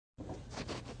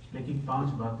لیکن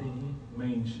 5 باتیں ہیں،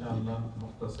 میں انشاءاللہ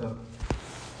مختصر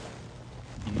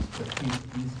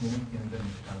 20-25-30 منٹ کے اندر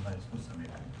انشاءاللہ اس کو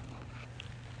سمیٹوں گا۔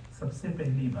 سب سے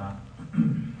پہلی بات،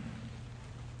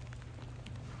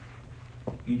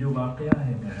 یہ جو واقعہ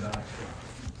ہے معراج کا،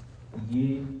 یہ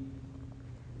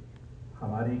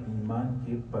ہمارے ایمان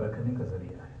کے پرکھنے کا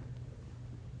ذریعہ ہے۔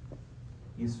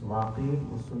 اس واقعے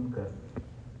کو سن کر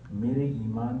میرے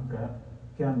ایمان کا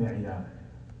کیا معیار ہے،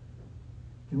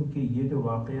 کیونکہ یہ جو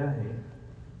واقعہ ہے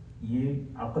یہ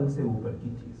عقل سے اوپر کی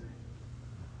چیز ہے،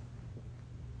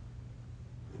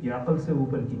 یہ عقل سے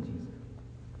اوپر کی چیز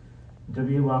ہے۔ جب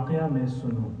یہ واقعہ میں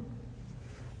سنوں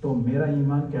تو میرا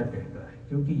ایمان کیا کہتا ہے،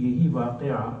 کیونکہ یہی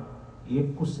واقعہ ایک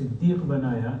کو صدیق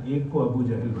بنایا، ایک کو ابو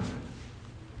جہل بنایا۔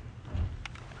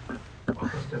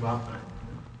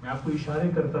 میں آپ کو اشارے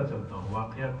کرتا چلتا ہوں،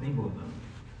 واقعات نہیں بولتا ہوں۔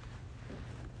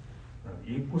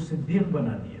 ایک کو صدیق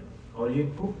بنا دیا اور ایک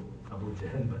کو ابو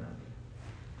جہل بنا دیا۔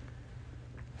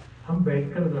 ہم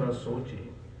بیٹھ کر ذرا سوچیں،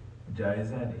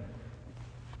 جائزہ لیں۔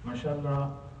 ماشاءاللہ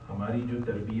ہماری جو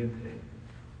تربیت ہے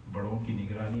بڑوں کی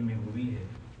نگرانی میں ہوئی ہے،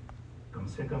 کم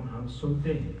سے کم ہم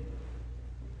سنتے ہیں۔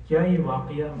 کیا یہ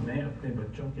واقعہ میں اپنے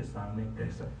بچوں کے سامنے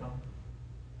کہہ سکتا ہوں؟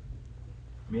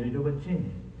 میرے جو بچے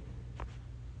ہیں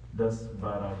 10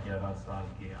 12 11 سال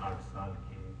کے، 8 سال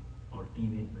کے اور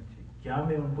ٹین ایج بچے، کیا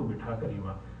میں ان کو بٹھا کر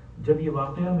جب یہ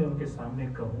واقعہ میں ان کے سامنے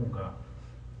کہوں گا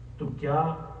تو کیا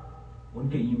ان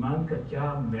کے ایمان کا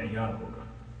کیا معیار ہوگا؟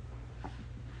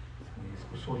 اس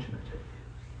کو سوچنا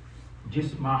چاہیے۔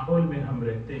 جس ماحول میں ہم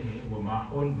رہتے ہیں وہ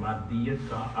ماحول مادیت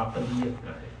کا، عقلیت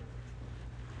کا ہے،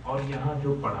 اور یہاں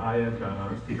جو پڑھایا جا رہا،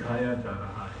 سکھایا جا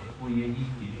رہا ہے وہ یہی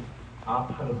کہ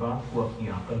آپ ہر بات کو اپنی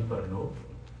عقل پر لو۔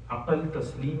 عقل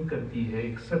تسلیم کرتی ہے،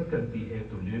 ایکسپٹ کرتی ہے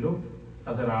تو لے لو،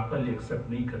 اگر عقل ایکسپٹ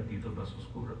نہیں کرتی تو بس اس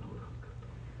کو رد و رد کر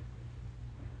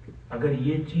دو۔ اگر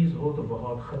یہ چیز ہو تو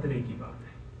بہت خطرے کی بات ہے۔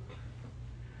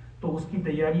 تو اس کی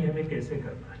تیاری ہمیں کیسے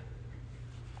کرنا ہے؟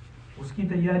 اس کی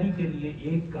تیاری کے لیے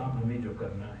ایک کام ہمیں جو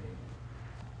کرنا ہے،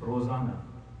 روزانہ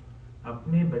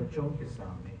اپنے بچوں کے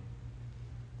سامنے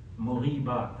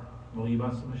مغیبات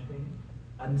سمجھتے ہیں،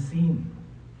 انسین،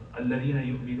 الذین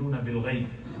یؤمنون بالغیب،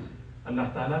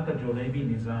 اللہ تعالیٰ کا جو غیبی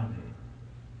نظام ہے،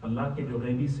 اللہ کے جو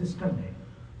غیبی سسٹم ہے،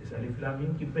 اس الف لام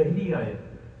میم کی پہلی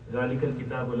آیت، ذالک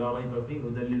الکتاب لا ریب فیہ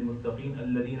ھدی للمتقین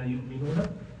الذین یؤمنون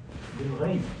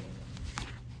بالغیب،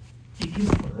 کہ اس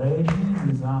غیبی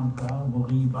نظام کا،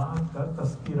 مغیبات کا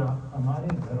تذکرہ ہمارے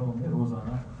گھروں میں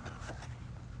روزانہ،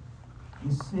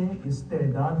 اس سے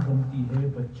استعداد بنتی ہے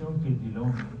بچوں کے دلوں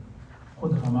میں،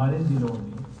 خود ہمارے دلوں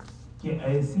میں، کہ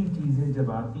ایسی چیزیں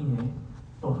جب آتی ہیں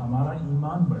تو ہمارا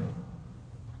ایمان بڑھے،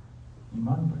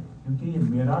 کیونکہ یہ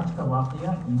معراج کا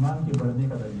واقعہ ایمان کے بڑھنے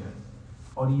کا ذریعہ ہے۔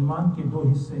 اور ایمان کے 2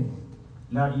 حصے ہیں،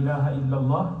 لا الہ الا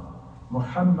اللہ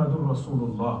محمد الرسول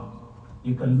اللہ،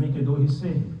 یہ کلمے کے 2 حصے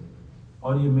ہیں،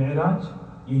 اور یہ معراج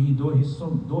یہی 2 حصوں،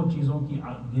 2 چیزوں کی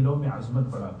دلوں میں عظمت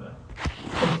بڑھاتا ہے۔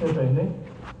 سب سے پہلے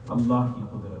اللہ کی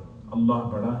قدرت، اللہ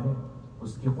بڑا ہے،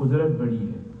 اس کی قدرت بڑی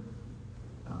ہے،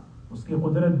 اس کی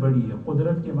قدرت بڑی ہے۔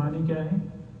 قدرت کے معنی کیا ہے؟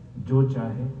 جو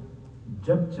چاہے،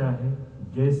 جب چاہے،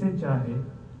 جیسے چاہے،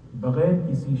 بغیر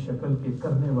کسی شکل کے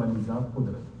کرنے والی ذات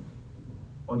قدرت۔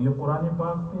 اور یہ قرآن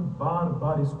پاک میں بار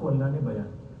بار اس کو اللہ نے بیان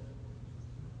کیا۔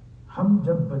 ہم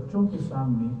جب بچوں کے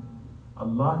سامنے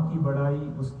اللہ کی بڑائی،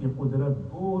 اس کی قدرت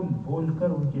بول بول کر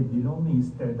ان کے دلوں میں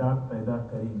استعداد پیدا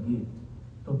کریں گے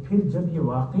تو پھر جب یہ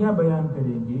واقعہ بیان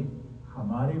کریں گے،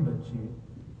 ہمارے بچے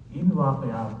ان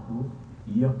واقعات کو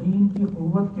یقین کی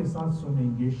قوت کے ساتھ سنیں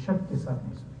گے، شک کے ساتھ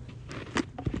نہیں سنیں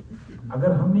گے۔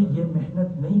 اگر ہم نے یہ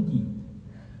محنت نہیں کی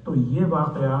تو یہ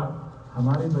واقعات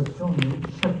ہمارے بچوں میں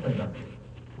شک پیدا کریں،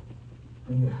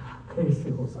 یہ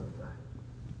کیسے ہو سکتا ہے،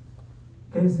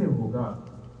 کیسے ہوگا؟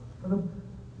 مطلب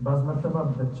بعض مرتبہ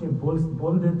بچے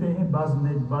بول دیتے ہیں، بعض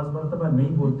مرتبہ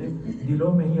نہیں بولتے،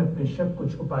 دلوں میں ہی اپنے شک کو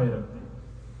چھپائے رکھتے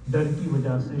ہیں، ڈر کی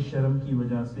وجہ سے، شرم کی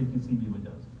وجہ سے، کسی بھی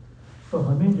وجہ سے۔ تو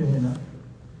ہمیں جو ہے نا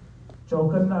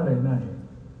چوکنا رہنا ہے،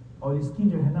 اور اس کی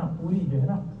جو ہے نا پوری جو ہے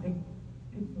نا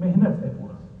ایک محنت ہے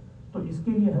پورا۔ تو اس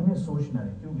کے لیے ہمیں سوچنا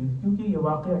ہے، کیونکہ یہ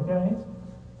واقعہ کیا ہے؟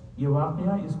 یہ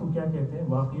واقعہ، اس کو کیا کہتے ہیں؟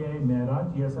 واقعہ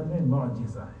معراج، یہ اصل میں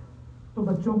معجزہ ہے۔ تو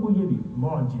بچوں کو یہ بھی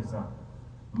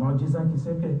معجزہ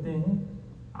کسے کہتے ہیں؟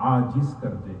 عاجز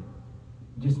کر دے،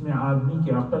 جس میں آدمی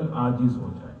کی عقل عاجز ہو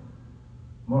جائے،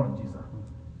 معجزہ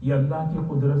یہ اللہ کی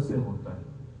قدرت سے ہوتا ہے۔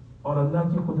 اور اللہ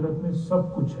کی قدرت میں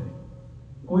سب کچھ ہے،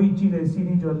 کوئی چیز ایسی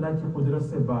نہیں جو اللہ کی قدرت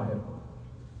سے باہر ہو۔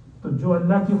 تو جو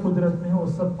اللہ کی قدرت میں ہے وہ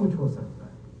سب کچھ ہو سکتا ہے۔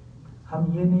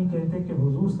 ہم یہ نہیں کہتے کہ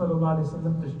حضور صلی اللہ علیہ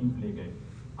وسلم تشریف لے گئے،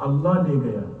 اللہ لے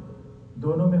گیا،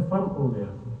 دونوں میں فرق ہو گیا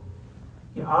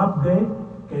کہ آپ گئے،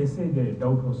 کیسے گئے،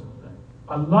 ڈاؤٹ ہو سکتا ہے۔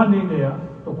 اللہ لے گیا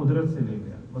تو قدرت سے لے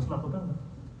گیا، مسئلہ ختم ہے۔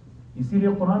 اسی لیے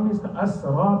قرآن میں اس کا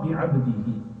اسرا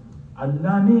بعبدہ،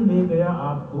 اللہ نے لے گیا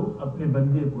آپ کو، اپنے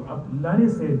بندے کو اللہ نے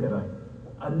سیر کرائی۔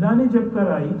 اللہ نے جب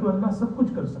کرائی تو اللہ سب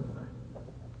کچھ کر سکتا ہے۔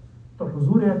 تو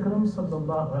حضور اکرم صلی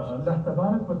اللہ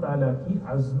تبارک و تعالیٰ کی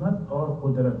عظمت اور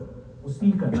قدرت،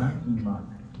 اسی کا نام ایمان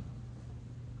ہے۔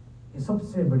 یہ سب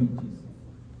سے بڑی چیز ہے۔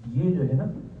 یہ جو ہے نا،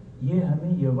 یہ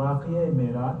ہمیں یہ واقعہ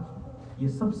معراج، یہ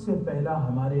سب سے پہلا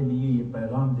ہمارے لیے یہ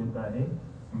پیغام دیتا ہے،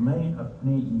 میں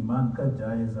اپنے ایمان کا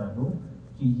جائزہ لوں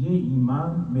کہ یہ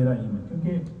ایمان میرا ایمان،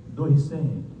 کیونکہ دو حصے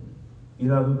ہیں،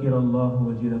 اذا ذکر اللہ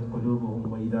وجلت قلوبہم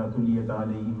واذا تلیت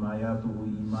علیہم آیاتہ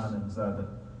ایمانا زادت،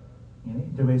 یعنی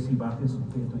جب ایسی باتیں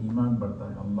سنتے ہیں تو ایمان بڑھتا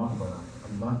ہے، اللہ بڑھا ہے،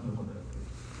 اللہ کی قدرت ہے۔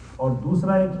 اور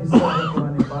دوسرا ایک حصہ ہے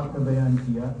قرآن پاک کا بیان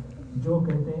کیا، جو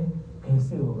کہتے ہیں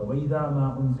کیسے ہوگا، وَإِذَا مَا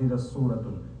أُنزِلَتْ سُورَةٌ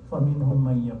فَمِنْهُمْ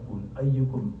مَنْ يَقُولُ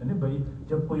أَيُّكُمْ، یعنی بھائی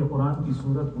جب کوئی قرآن کی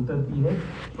صورت اترتی ہے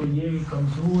تو یہ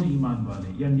کمزور ایمان والے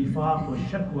یا نفاق و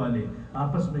شک والے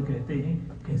آپس میں کہتے ہیں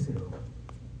کیسے ہوگا،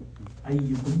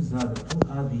 أَيُّكُمْ زَادَتْهُ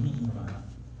هَٰذِهِ ایمانا،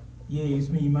 یہ اس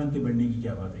میں ایمان کے بڑھنے کی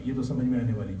کیا بات ہے، یہ تو سمجھ میں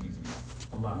آنے والی چیز ہے۔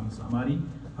 اللہ ہم سے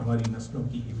ہماری نسلوں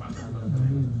کی حفاظت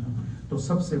کرے۔ تو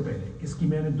سب سے پہلے اس کی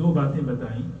میں نے دو باتیں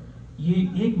بتائیں، یہ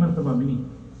ایک مرتبہ میں نہیں،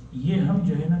 یہ ہم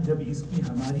جو ہے نا جب اس کی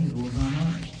ہماری روزانہ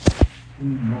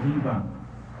مغیبات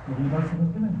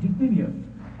سمجھتے ہیں نا، جتنے بھی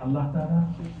اللہ تعالیٰ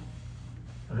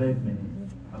غیب میں ہے،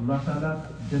 اللہ تعالیٰ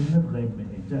جنت غیب میں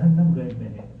ہے، جہنم غیب میں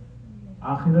ہے،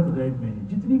 آخرت غیب میں ہے،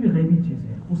 جتنی بھی غیبی چیزیں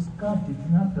ہیں اس کا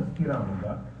جتنا تذکرہ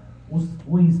ہوگا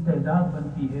وہ استعداد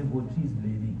بنتی ہے وہ چیز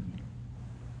لینے کی۔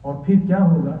 اور پھر کیا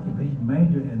ہوگا کہ بھئی میں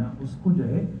جو ہے نا اس کو جو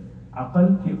ہے عقل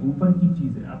کے اوپر کی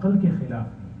چیز ہے، عقل کے خلاف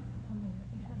نہیں ہے۔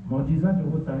 معجزہ جو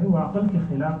ہوتا ہے وہ عقل کے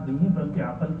خلاف نہیں ہے بلکہ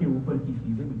عقل کے اوپر کی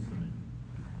چیزیں بھی سمجھ۔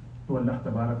 تو اللہ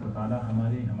تبارک و تعالی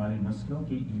ہمارے نسلوں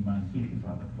کے ایمان کی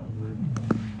حفاظت کرے۔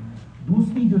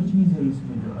 دوسری جو چیز ہے اس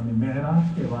میں جو ہمیں معراج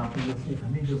کے واقعے سے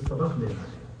ہمیں جو سبق لینا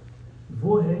ہے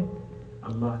وہ ہے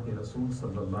اللہ کے رسول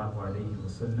صلی اللہ علیہ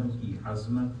وسلم کی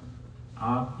عظمت،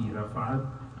 آپ کی رفعت،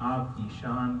 آپ کی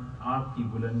شان، آپ کی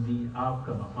بلندی، آپ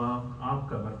کا مقام، آپ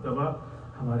کا مرتبہ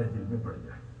ہمارے دل میں بڑھ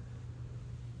جائے۔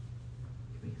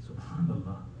 سبحان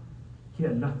اللہ کہ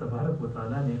اللہ تبارک و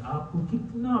تعالیٰ نے آپ کو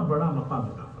کتنا بڑا مقام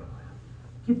عطا فرمایا،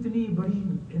 کتنی بڑی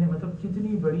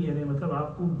مطلب آپ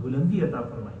کو بلندی عطا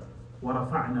فرمائی۔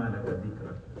 وَرَفَعْنَا لَكَ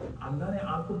ذِكْرَكَ، اللہ نے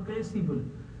آپ کو کیسی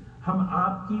ہم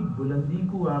آپ کی بلندی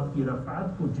کو، آپ کی رفعت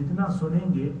کو جتنا سنیں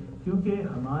گے، کیونکہ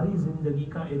ہماری زندگی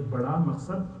کا ایک بڑا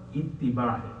مقصد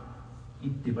اتباع ہے،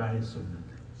 اتباع سنت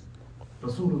ہے،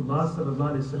 رسول اللہ صلی اللہ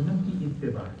علیہ وسلم کی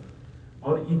اتباع ہے۔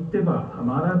 اور اتباع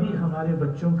ہمارا بھی ہمارے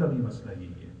بچوں کا بھی مسئلہ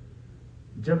یہی ہے،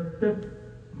 جب تک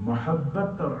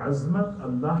محبت اور عظمت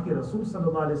اللہ کے رسول صلی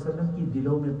اللہ علیہ وسلم کی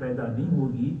دلوں میں پیدا نہیں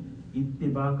ہوگی،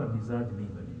 اتباع کا مزاج نہیں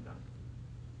بنے گا،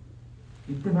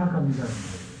 اتباع کا مزاج نہیں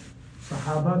بنے گا۔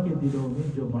 صحابہ کے دلوں میں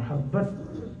جو محبت،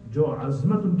 جو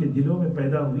عظمت ان کے دلوں میں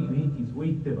پیدا ہوئی، وہی چیز،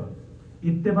 وہی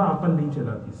اتباع عقل نہیں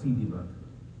چلاتی، سیدھی بات،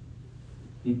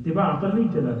 اتباع عقل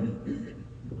نہیں چلاتی۔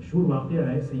 مشہور واقعہ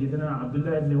ہے، سیدنا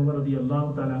عبداللہ ابن عمر رضی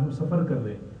اللہ تعالیٰ عنہ سفر کر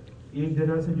رہے، ایک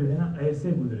جگہ سے جو ہے نا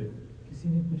ایسے گزرے، کسی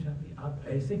نے پوچھا کہ آپ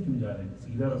ایسے کیوں جا رہے ہیں،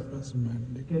 سیدھا رستہ؟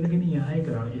 کہ لیکن یہاں ایک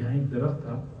درخت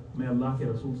تھا، میں اللہ کے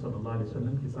رسول صلی اللہ علیہ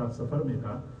وسلم کے ساتھ سفر میں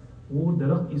تھا، وہ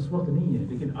درخت اس وقت نہیں ہے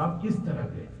لیکن آپ اس طرح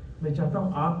گئے، میں چاہتا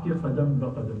ہوں آپ کے قدم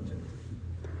بقدم چلے۔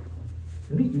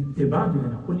 یعنی اتباع جو ہے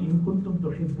نا، قل ان کنتم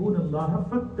تحبون اللہ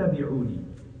فاتبعونی،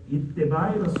 اتباع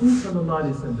رسول صلی اللہ علیہ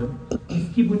وسلم، اس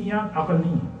کی بنیاد عقل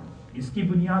نہیں ہے، اس کی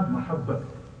بنیاد محبت ہے،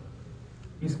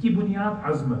 اس کی بنیاد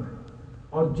عظمت ہے۔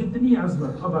 اور جتنی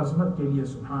عظمت، اب عظمت کے لیے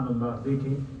سبحان اللہ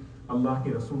دیکھیں اللہ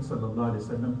کے رسول صلی اللہ علیہ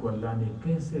وسلم کو اللہ نے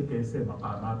کیسے کیسے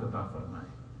مقامات عطا فرمائے،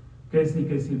 کیسی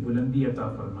کیسی بلندی عطا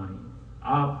فرمائی۔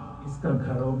 آپ اس کا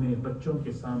گھروں میں بچوں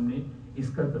کے سامنے اس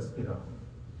کا تذکرہ ہو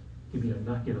کہ بھی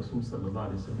اللہ کے رسول صلی اللہ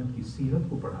علیہ وسلم کی سیرت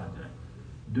کو پڑھا جائے،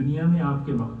 دنیا میں آپ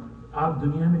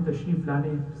دنیا میں تشریف لانے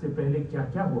سے پہلے کیا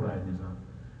کیا ہو رہا ہے نظام،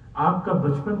 آپ کا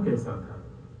بچپن کیسا تھا،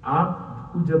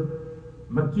 آپ کو جب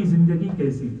مکی زندگی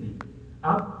کیسی تھی،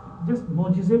 آپ جس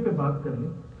معجزے پہ بات کر لیں،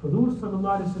 حضور صلی اللہ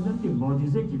علیہ وسلم کے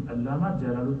معجزے کی علامہ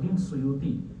جلال الدین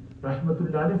سیوطی رحمۃ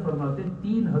اللہ علیہ فرماتے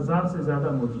 3000 سے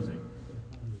زیادہ معجزے،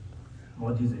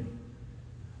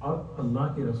 اور اللہ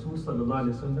کے رسول صلی اللہ علیہ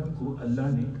وسلم کو اللہ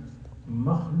نے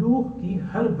مخلوق کی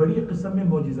ہر بڑی قسم میں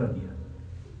معجزہ دیا۔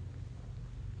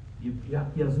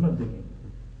 یہ عظمت دیکھیں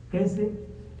کیسے،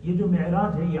 یہ جو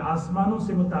معراج ہے یہ آسمانوں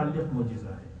سے متعلق معجزہ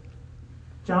ہے،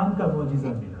 چاند کا معجزہ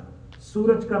ملا،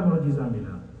 سورج کا معجزہ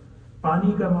ملا،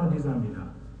 پانی کا معجزہ ملا،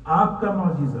 آگ کا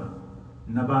معجزہ،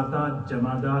 نباتات،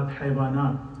 جمادات،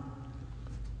 حیوانات،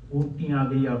 اونٹنی آ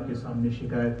گئی آپ کے سامنے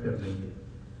شکایت کر رہی ہے،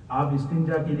 آپ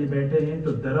استنجا کے لیے بیٹھے ہیں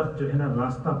تو درخت جو ہے نا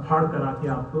راستہ پھاڑ کر آ کے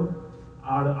آپ کو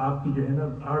آپ کی جو ہے نا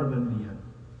آڑ بن لیا،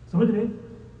 سمجھ رہے؟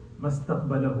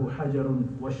 مستقبلہ حجر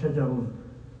و شجر،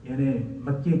 یعنی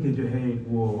مکے کے جو ہے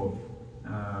وہ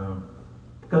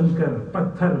کنکر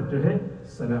پتھر جو ہے،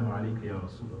 السلام علیکہ یا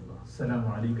رسول اللہ، السلام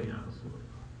علیکہ یا رسول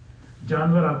اللہ،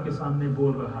 جانور آپ کے سامنے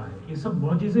بول رہا ہے، یہ سب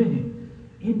معجزے ہیں۔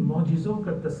 ان معجزوں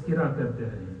کا تذکرہ کرتے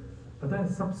رہے۔ پتہ ہے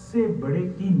سب سے بڑے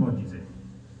 3 معجزے ہیں،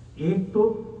 ایک تو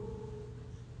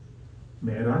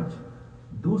معراج،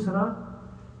 دوسرا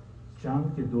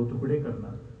چاند کے 2 ٹکڑے کرنا،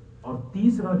 اور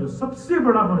تیسرا جو سب سے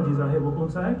بڑا معجزہ ہے وہ کون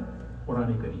سا ہے؟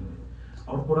 قرآن کریم ہے۔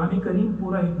 اور قرآن کریم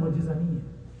پورا ایک معجزہ نہیں ہے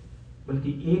بلکہ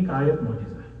ایک آیت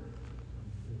معجزہ ہے۔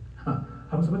 ہاں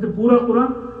ہم سمجھتے پورا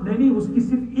قرآن نہیں، اس کی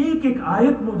صرف ایک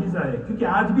آیت معجزہ ہے، کیونکہ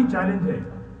آج بھی چیلنج ہے۔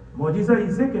 معجزہ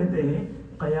اسے کہتے ہیں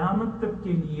قیامت تک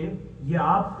کے لیے یہ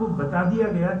آپ کو بتا دیا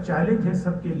گیا، چیلنج ہے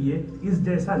سب کے لیے، اس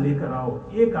جیسا لے کر آؤ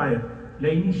ایک آیت۔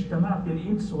 لئن اجتمعت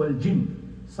الانس والجن،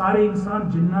 سارے انسان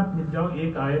جنات مل جاؤ،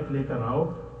 ایک آیت لے کر آؤ،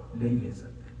 نہیں لے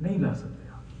سکتے، نہیں لا سکتے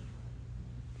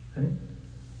آپ۔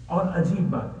 اور عجیب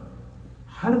بات،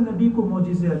 ہر نبی کو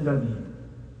معجزے اللہ دیے۔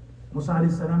 موسیٰ علیہ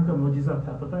السلام کا معجزہ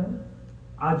تھا، پتہ ہے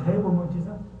آج ہے وہ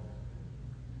معجزہ؟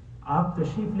 آپ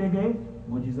تشریف لے گئے،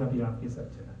 معجزہ بھی آپ کے ساتھ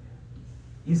چلا گیا۔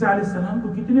 عیسیٰ علیہ السلام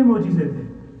کو کتنے معجزے تھے،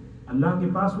 اللہ کے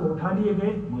پاس وہ اٹھا لیے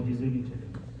گئے، معجزے بھی چلے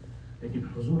گئے۔ لیکن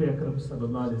حضور اکرم صلی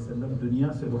اللہ علیہ وسلم دنیا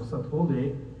سے رخصت ہو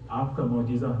گئے، آپ کا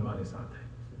معجزہ ہمارے ساتھ ہے۔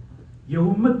 یہ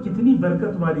امت کتنی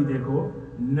برکت والی، دیکھو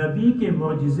نبی کے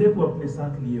معجزے کو اپنے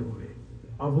ساتھ لیے ہوئے،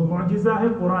 اور وہ معجزہ ہے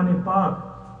قرآن پاک۔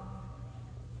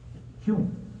 کیوں؟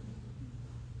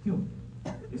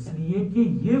 اس لیے کہ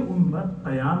یہ امت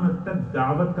قیامت تک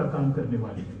دعوت کا کام کرنے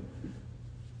والی ہے،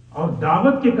 اور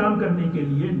دعوت کے کام کرنے کے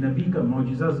لیے نبی کا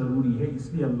معجزہ ضروری ہے۔ اس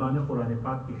لیے اللہ نے قرآن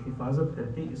پاک کی حفاظت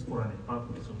کرتے اس قرآن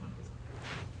پاک میں سنت۔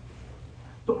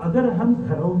 تو اگر ہم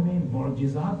گھروں میں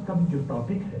معجزات کا بھی جو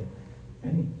ٹاپک ہے،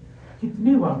 یعنی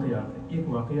کتنے واقعات ہیں۔ ایک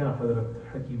واقعہ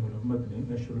حضرت حکیم الامت نے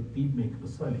نشر الطیب میں ایک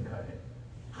قصہ لکھا ہے،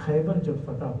 خیبر جب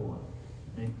فتح ہوا،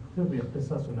 میں صرف ایک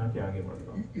قصہ سنا کے آگے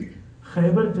بڑھتا ہوں۔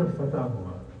 خیبر جب فتح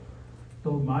ہوا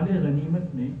تو مال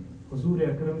غنیمت میں حضور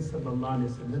اکرم صلی اللہ علیہ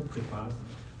وسلم کے پاس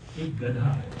ایک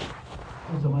گدھا ہے،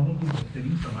 اس زمانے کی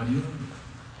بہترین سواریوں میں،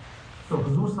 تو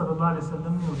حضور صلی اللہ علیہ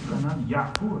وسلم نے اس کا نام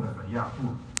یعقوب رکھا۔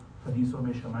 یعقوب حدیثوں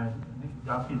میں شمائل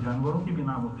آپ کے جانوروں کے بھی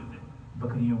نام ہوتے تھے،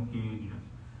 بکریوں کے۔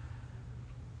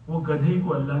 وہ گدھے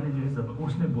کو اللہ نے جو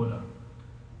اس نے بولا،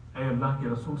 اے اللہ کے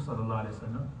رسول صلی اللہ علیہ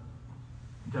وسلم،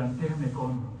 جانتے ہیں میں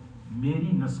کون ہوں؟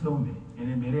 میری نسلوں میں،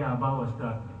 یعنی میرے آبا و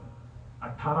اجداد میں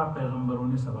 18 پیغمبروں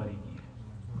نے سواری کی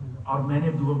ہے، اور میں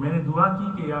نے دعا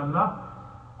کی کہ یا اللہ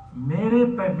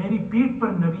میری پیٹھ پر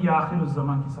نبی آخر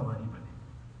الزمان کی سواری بنے۔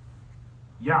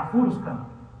 یعقوب اس کا نام،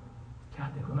 کیا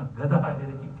دیکھو نا گدھا ہے،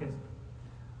 لیکن کیسے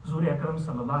حضور اکرم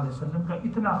صلی اللہ علیہ وسلم کا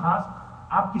اتنا خاص۔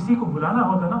 آپ کسی کو بلانا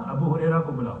ہوتا نا، ابو ہریرہ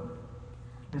کو بلاؤ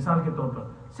مثال کے طور پر،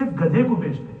 صرف گدھے کو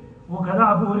بھیجتے، وہ گدھا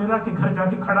ابو ہریرہ کے گھر جا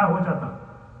کے کھڑا ہو جاتا،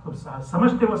 تو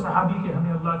سمجھتے وہ صحابی کہ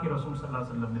ہمیں اللہ کے رسول صلی اللہ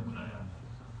علیہ وسلم نے بلایا۔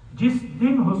 جس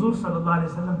دن حضور صلی اللہ علیہ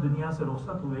وسلم دنیا سے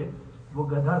رخصت ہوئے، وہ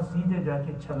گدھا سیدھے جا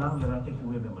کے چھلانگ لگا کے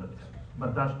کنویں میں مر گیا،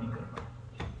 برداشت نہیں کر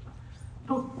پایا۔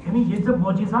 تو یعنی یہ جب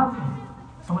معجزات ہیں،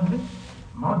 سمجھ لیں،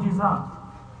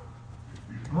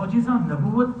 معجزہ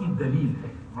نبوت کی دلیل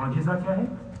ہے۔ معجزہ کیا ہے؟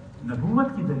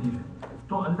 نبوت کی دلیل ہے۔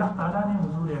 تو اللہ تعالیٰ نے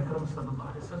حضور اکرم صلی اللہ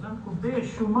علیہ وسلم کو بے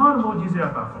شمار معجزے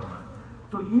عطا فرمائے۔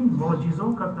 تو ان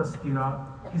معجزوں کا تذکرہ،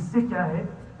 اس سے کیا ہے،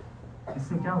 اس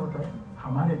سے کیا ہوتا ہے؟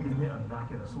 ہمارے دل میں اللہ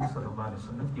کے رسول صلی اللہ علیہ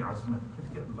وسلم کی عظمت،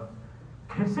 کہ اللہ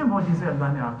کیسے معجزے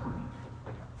اللہ نے آپ کو دی،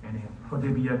 یعنی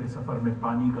حدیبیہ کے سفر میں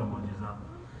پانی کا معجزہ،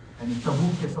 یعنی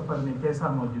تبوک کے سفر میں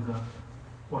کیسا معجزہ۔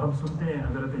 وہ ہم سنتے ہیں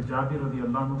حضرت جابر رضی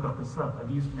اللہ عنہ کا قصہ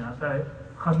حدیث میں آتا ہے،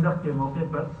 خندق کے موقع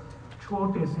پر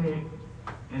چھوٹے سے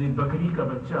یعنی بکری کا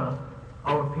بچہ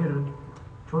اور پھر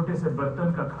چھوٹے سے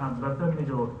برتن میں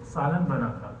جو سالن بنا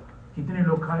تھا، کتنے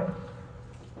لوگ کھائے؟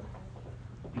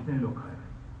 کتنے لوگ کھائے؟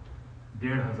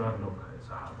 1500 لوگ کھائے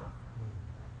صحابہ،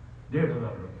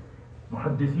 1500 لوگ۔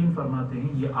 محدثین فرماتے ہیں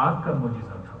یہ آگ کا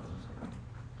معجزہ تھا۔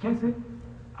 کیسے؟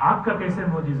 آگ کا کیسے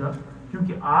معجزہ؟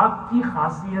 کیونکہ آگ کی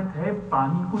خاصیت ہے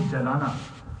پانی کو جلانا،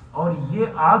 اور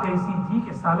یہ آگ ایسی تھی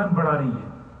کہ سالن بڑھا رہی ہے۔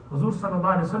 حضور صلی اللہ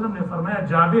علیہ وسلم نے فرمایا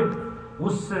جابر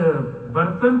اس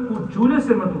برتن کو چولہے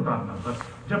سے مت اتارنا بس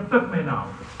جب تک میں نہ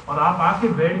آؤں، اور آپ آ کے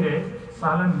بیٹھ گئے،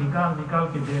 سالن نکال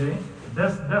کے دے رہے،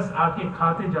 10 آ کے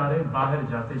کھاتے جا رہے، باہر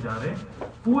جاتے جا رہے،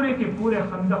 پورے کے پورے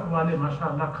خندق والے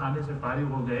ماشاءاللہ کھانے سے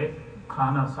فارغ ہو گئے،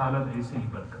 کھانا سالن ایسے ہی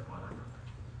برکت والا تھا۔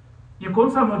 یہ کون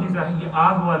سا معجزہ ہے؟ یہ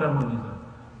آگ والا معجزہ۔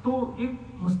 تو ایک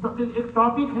مستقل ایک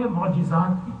ٹاپک ہے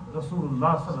معجزات کی، رسول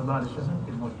اللہ صلی اللہ علیہ وسلم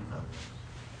کے معجزات۔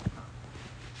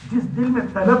 جس دل میں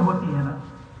طلب ہوتی ہے نا،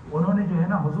 انہوں نے جو ہے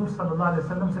نا حضور صلی اللہ علیہ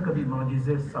وسلم سے کبھی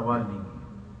معجزے سوال نہیں کیے.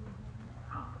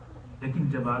 ہاں، لیکن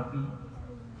جب آدمی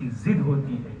کی ضد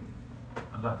ہوتی ہے،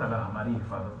 اللہ تعالیٰ ہماری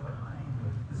حفاظت فرمائے،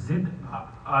 ضد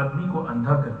آدمی کو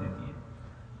اندھا کر دیتی ہے.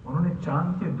 انہوں نے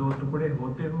چاند کے 2 ٹکڑے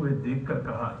ہوتے ہوئے دیکھ کر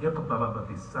کہا اقتربت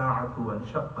الساعۃ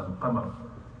وانشق القمر،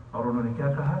 اور انہوں نے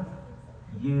کیا کہا؟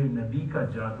 یہ نبی کا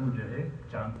جادو جو ہے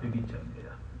چاند پہ بھی چل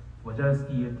گیا. وجہ اس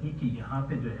کی یہ تھی کہ یہاں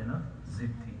پہ جو ہے نا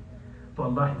ضد تھی. تو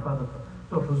اللہ حفاظت.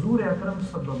 تو حضور اکرم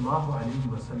صلی اللہ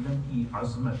علیہ وسلم کی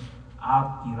عظمت،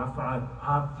 آپ کی رفعت،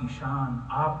 آپ کی شان،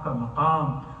 آپ کا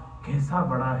مقام کیسا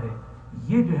بڑا ہے،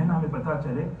 یہ جو ہے نا ہمیں پتہ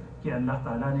چلے کہ اللہ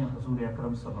تعالیٰ نے حضور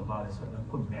اکرم صلی اللہ علیہ وسلم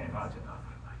کو معراج عطا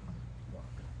فرمائی.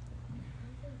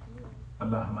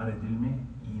 اللہ ہمارے دل میں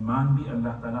ایمان بھی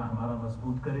اللہ تعالیٰ ہمارا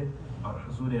مضبوط کرے، اور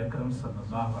حضور اکرم صلی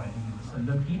اللہ علیہ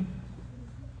وسلم کی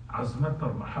عظمت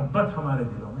اور محبت ہمارے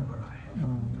دلوں میں بڑھائے.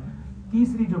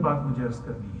 تیسری جو بات مجھے عرض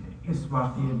کرنی ہے اس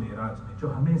واقعے معراج میں جو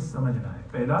ہمیں سمجھنا ہے،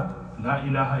 پہلا لا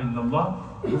الہ الا اللہ،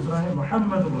 دوسرا ہے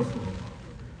محمد رسول اللہ.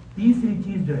 تیسری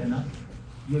چیز جو ہے نا،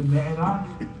 یہ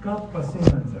معراج کا پس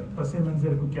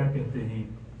منظر کو کیا کہتے ہیں؟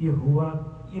 یہ ہوا،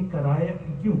 یہ کرایا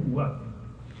کیوں ہوا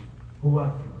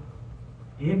کیوں؟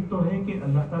 ایک تو ہے کہ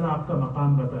اللہ تعالیٰ آپ کا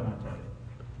مقام بتانا چاہے.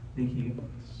 دیکھیے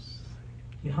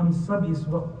کہ ہم سب اس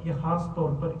وقت، یہ خاص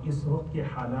طور پر اس وقت کے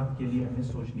حالات کے لیے ہمیں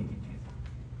سوچنے کی چیز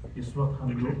ہے. اس وقت ہم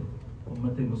لوگ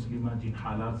امت مسلمہ جن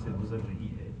حالات سے گزر رہی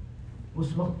ہے،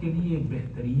 اس وقت کے لیے ایک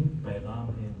بہترین پیغام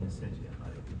ہے، میسج ہے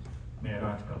ہمارے لیے.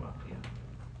 معراج کا واقعہ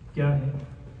کیا ہے؟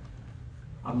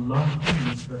 اللہ کی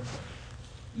نسبت،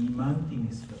 ایمان کی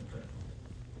نسبت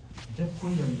پر جب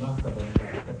کوئی اللہ کا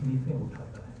بندہ تکلیفیں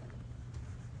اٹھاتا ہے،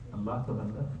 اللہ کا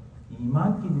بندہ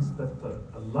ایمان کی نسبت پر،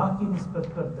 اللہ کی نسبت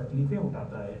پر تکلیفیں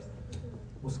اٹھاتا ہے،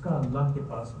 اس کا اللہ کے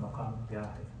پاس مقام کیا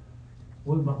ہے؟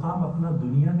 وہ مقام اپنا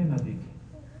دنیا میں نہ دیکھے،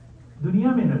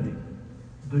 دنیا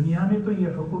میں تو یہ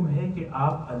حکم ہے کہ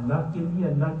آپ اللہ کے لیے،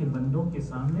 اللہ کے بندوں کے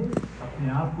سامنے اپنے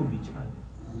آپ کو بچھا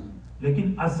دیں،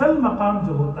 لیکن اصل مقام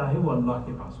جو ہوتا ہے وہ اللہ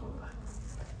کے پاس ہوتا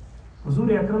ہے. حضور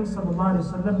اکرم صلی اللہ علیہ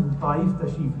وسلم طائف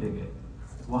تشریف لے گئے.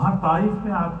 وہاں طائف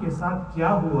میں آپ کے ساتھ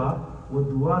کیا ہوا وہ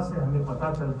دعا سے ہمیں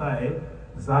پتہ چلتا ہے.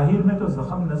 ظاہر میں تو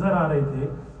زخم نظر آ رہے تھے،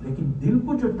 لیکن دل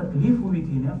کو جو تکلیف ہوئی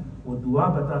تھی نا، وہ دعا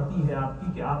بتاتی ہے آپ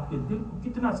کی کہ آپ کے دل کو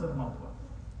کتنا صدمہ ہوا.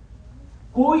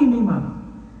 کوئی نہیں مانا،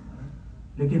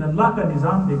 لیکن اللہ کا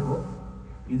نظام دیکھو.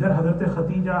 ادھر حضرت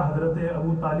ختیجہ، حضرت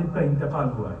ابو طالب کا انتقال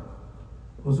ہوا ہے.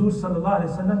 حضور صلی اللہ علیہ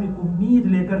وسلم ایک امید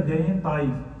لے کر گئے ہیں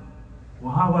طائف.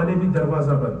 وہاں والے بھی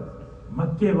دروازہ بند،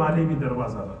 مکے والے بھی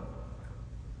دروازہ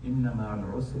بند. ان مع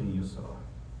العسر یسرا،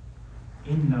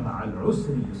 ان مع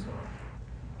العسر یسرا.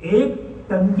 ایک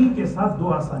تنگی کے ساتھ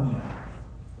 2 آسانیاں ہیں،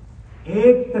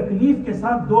 ایک تکلیف کے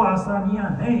ساتھ 2 آسانیاں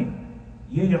ہیں.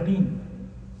 یہ یقین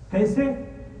کیسے؟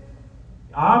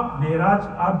 آپ معراج،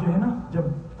 آپ جو ہے نا جب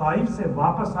طائف سے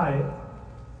واپس آئے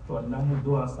تو اللہ نے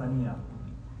 2 آسانیاں آپ کو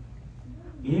دی.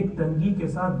 ایک تنگی کے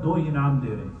ساتھ 2 انعام دے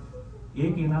رہے ہیں.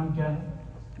 ایک انعام کیا ہے؟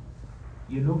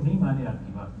 یہ لوگ نہیں مانے آپ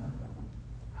کی بات نا،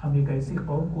 ہم ایک ایسی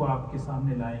قوم کو آپ کے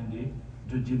سامنے لائیں گے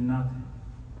جو جنات ہیں.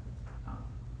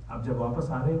 اب جب واپس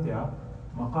آ رہے تھے،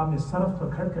 آپ مقام صرف پر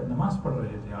کھڑ کر نماز پڑھ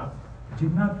رہے تھے، آپ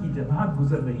جنات کی جماعت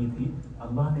گزر رہی تھی.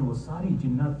 اللہ نے وہ ساری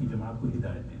جنات کی جماعت کو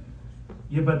ہدایت دی.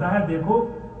 یہ بتایا دیکھو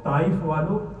طائف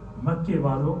والوں، مکے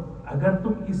والوں، اگر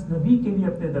تم اس نبی کے لیے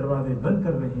اپنے دروازے بند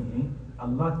کر رہے ہیں،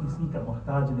 اللہ کسی کا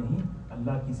محتاج نہیں.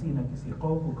 اللہ کسی نہ کسی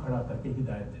قوم کو کھڑا کر کے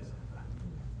ہدایت دے سکتا ہے.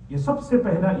 یہ سب سے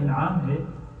پہلا انعام ہے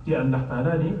کہ اللہ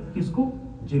تعالیٰ نے کس کو؟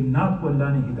 جنات کو اللہ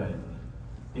نے ہدایت دی.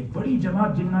 ایک بڑی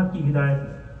جماعت جنات کی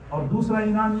ہدایت. اور دوسرا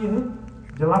انعام یہ ہے،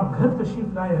 جب آپ گھر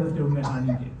تشریف لائے حضرت ام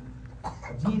ہانی کے،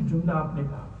 عجیب جملہ آپ نے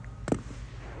کہا،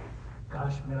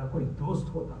 کاش میرا کوئی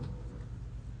دوست ہوتا،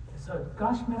 ایسا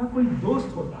کاش میرا کوئی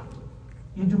دوست ہوتا.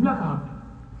 یہ جملہ کہا آپ نے؟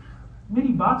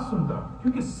 میری بات سنتا،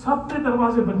 کیونکہ سب نے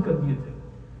دروازے بند کر دیے تھے.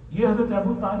 یہ حضرت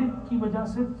ابو طالب کی وجہ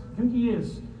سے، کیونکہ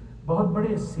یہ بہت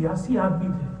بڑے سیاسی آدمی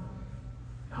تھے.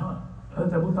 ہاں،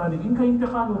 حضرت ابو طالب، ان کا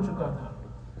انتقال ہو چکا تھا،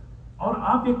 اور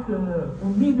آپ ایک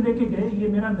امید لے کے گئے،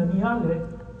 یہ میرا ننیال ہے،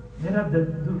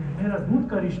 میرا دودھ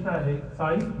کا رشتہ ہے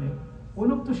طائف میں. وہ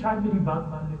لوگ تو شاید میری بات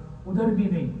مان لے، ادھر بھی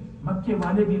نہیں، مکے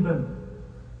والے بھی بند.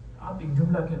 آپ ایک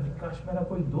جملہ کہتے ہیں، کاش میرا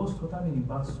کوئی دوست ہوتا، میری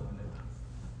بات سن لیتا.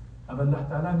 اب اللہ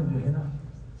تعالیٰ نے جو ہے نا،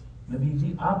 نبی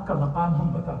جی آپ کا مقام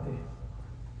ہم بتاتے ہیں،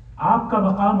 آپ کا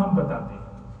مقام ہم بتاتے ہیں.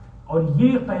 اور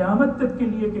یہ قیامت تک کے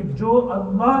لیے کہ جو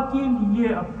اللہ کے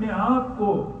لیے اپنے آپ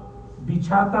کو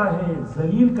بچھاتا ہے،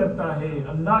 ذلیل کرتا ہے،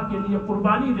 اللہ کے لیے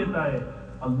قربانی دیتا ہے،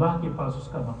 اللہ کے پاس اس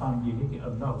کا مقام یہ ہے کہ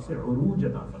اللہ اسے عروج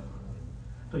عطا فرماتا ہے.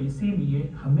 تو اسی لیے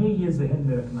ہمیں یہ ذہن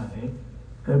میں رکھنا ہے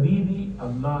کبھی بھی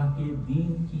اللہ کے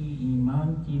دین کی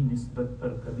ایمان کی نسبت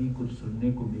پر کبھی کچھ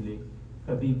سننے کو ملے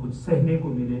کبھی کچھ سہنے کو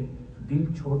ملے دل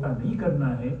چھوٹا نہیں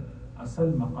کرنا ہے.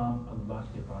 اصل مقام اللہ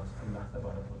کے پاس اللہ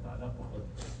تبارک و تعالیٰ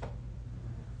بہت.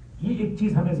 یہ ایک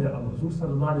چیز ہمیں حضور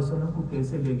صلی اللہ علیہ وسلم کو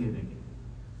کیسے لے گئے دیکھیں.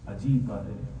 عجیب بات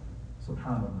ہے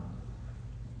سبحان اللہ.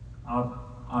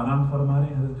 آپ آرام فرما رہے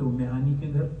ہیں حضرت ام ہانی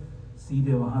کے گھر,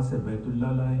 سیدھے وہاں سے بیت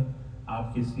اللہ لائے,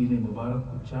 آپ کے سینے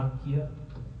مبارک کو چاک کیا,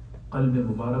 قلب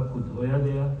مبارک کو دھویا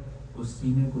گیا, اس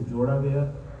سینے کو جوڑا گیا,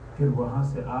 پھر وہاں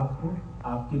سے آپ کو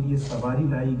آپ کے لیے سواری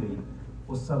لائی گئی.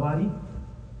 وہ سواری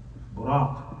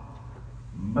براق,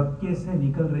 مکے سے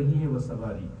نکل رہی ہے وہ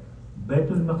سواری,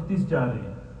 بیت المقدس جا رہے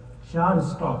ہیں. 4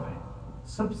 اسٹاپ ہیں.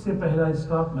 سب سے پہلا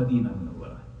اسٹاپ مدینہ منورہ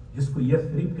ہے جس کو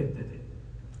یثرب کہتے تھے.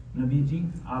 نبی جی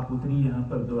آپ اتری, یہاں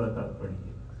پر 2 رکعت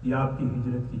پڑھیے, یہ آپ کی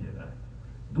ہجرت کی جگہ ہے.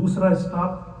 دوسرا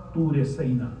اسٹاپ طور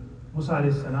سینا, موسیٰ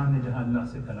علیہ السلام نے جہاں اللہ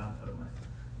سے کلام فرمایا.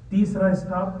 تیسرا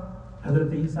اسٹاپ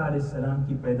حضرت عیسیٰ علیہ السلام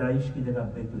کی پیدائش کی جگہ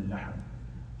بیت اللحم.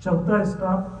 چوتھا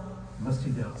اسٹاپ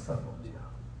مسجد اقصیٰ پہنچے.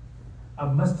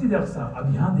 اب مسجد اقصیٰ,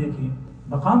 اب یہاں دیکھیں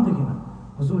مقام دیکھیں نا,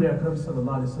 حضور اکرم صلی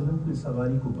اللہ علیہ وسلم کی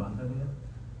سواری کو باندھا گیا.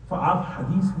 آپ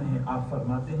حدیث میں ہیں, آپ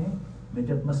فرماتے ہیں میں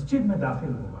جب مسجد میں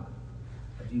داخل ہوا,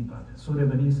 عجیب بات ہے, سورہ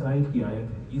بنی اسرائیل کی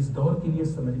آیت ہے, اس دور کے لیے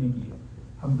سمجھنے کی ہے.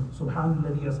 ہم سبحان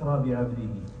الذی اسریٰ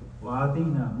بعبدہ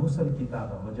وآتینا موسیٰ الکتاب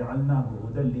وجعلناہ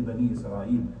ھدی لبنی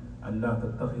اسرائیل الا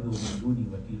تتخذوا من دونی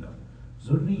وکیلا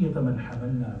ذریۃ من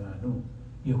حملنا مع نوح.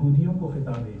 یہودیوں کو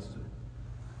خطاب ہے. اس سے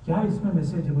کیا اس میں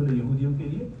میسج ہے؟ بولے یہودیوں کے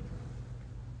لیے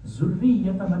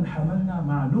ذریۃ من حملنا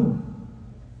مع نوح.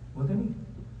 بولتے نہیں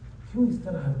کیوں اس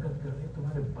طرح حرکت کر رہے,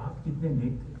 تمہارے باپ کتنے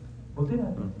نیک تھے, بولتے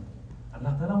نا.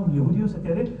 اللہ تعالیٰ ان یہودیوں سے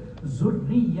کہہ رہے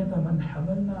ذریۃ من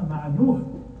حملنا مع نوح.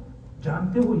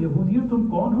 جانتے ہو یہودیوں تم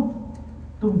کون ہو؟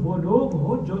 تم وہ لوگ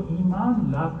ہو جو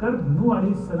ایمان لا کر نوح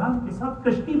علیہ السلام کے ساتھ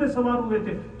کشتی میں سوار ہوئے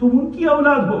تھے. تم ان کی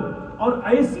اولاد ہو اور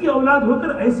ایسی اولاد ہو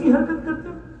کر ایسی حرکت کرتے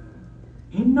ہو.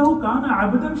 انہ کان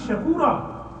عبدا شکورا,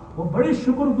 وہ بڑے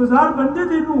شکر گزار بندے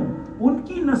تھے نوح, ان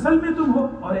کی نسل میں تم ہو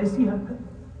اور ایسی حرکت.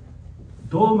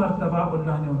 2 مرتبہ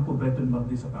اللہ نے ان کو بیت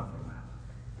المقدس عطا فرمایا,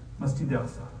 مسجد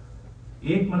اقصیٰ.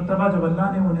 ایک مرتبہ جب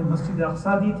اللہ نے انہیں مسجد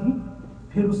اقصیٰ دی تھی,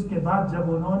 پھر اس کے بعد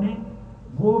جب انہوں نے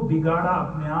وہ بگاڑا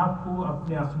اپنے آپ کو,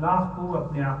 اپنے اخلاق کو,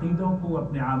 اپنے عقیدوں کو,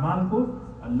 اپنے اعمال کو,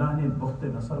 اللہ نے بخت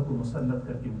نصر کو مسلط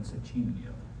کر کے ان سے چھین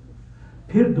لیا.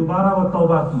 پھر دوبارہ وہ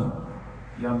توبہ کی,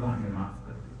 یا اللہ نے معاف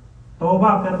کر دی.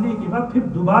 توبہ کرنے کے بعد پھر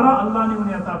دوبارہ اللہ نے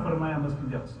انہیں عطا فرمایا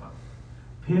مسجد اقصیٰ.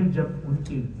 پھر جب ان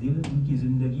کے دل, ان کی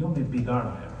زندگیوں میں بگاڑ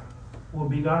آیا, وہ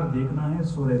بگاڑ دیکھنا ہے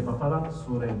سورہ بقرہ,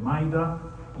 سورہ مائدہ.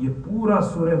 یہ پورا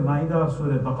سورہ مائدہ اور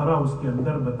سورہ بقرہ اس کے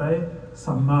اندر بتائے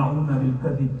سماعون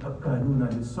للکذب اکالون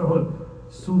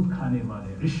للسحت, سود کھانے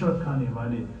والے, رشوت کھانے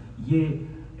والے, یہ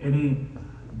یعنی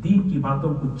دین کی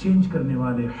باتوں کو چینج کرنے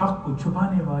والے, حق کو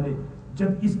چھپانے والے. جب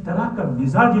اس طرح کا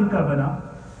مزاج ان کا بنا,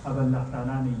 اب اللہ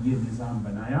تعالیٰ نے یہ نظام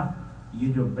بنایا.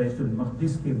 یہ جو بیت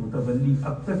المقدس کے متولی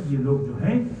اب تک یہ لوگ جو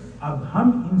ہیں, اب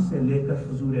ہم ان سے لے کر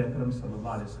حضور اکرم صلی اللہ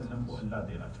علیہ وسلم کو اللہ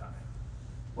دینا چاہ رہے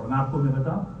ہیں. ورنہ آپ کو میں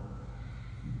بتاؤں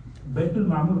بیت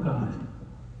المعمور کہاں ہے؟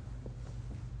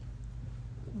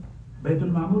 بیت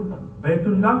المعمور کا بیت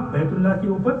اللہ کے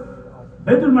اوپر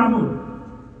بیت المعمور.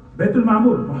 بیت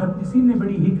المعمور محدثین نے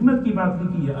بڑی حکمت کی بات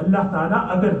لکھی ہے. اللہ تعالیٰ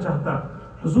اگر چاہتا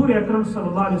حضور اکرم صلی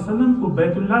اللہ علیہ وسلم کو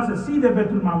بیت اللہ سے سیدھے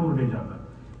بیت المعمور لے جاتا.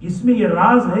 اس میں یہ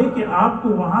راز ہے کہ آپ کو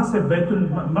وہاں سے بیت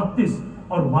المقدس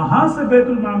اور وہاں سے بیت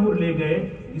المعمور لے گئے.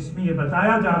 اس میں یہ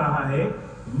بتایا جا رہا ہے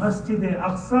مسجد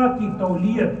اقصیٰ کی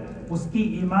تولیت, اس کی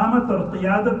امامت اور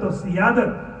قیادت اور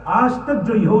سیادت آج تک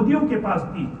جو یہودیوں کے پاس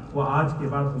تھی, وہ آج کے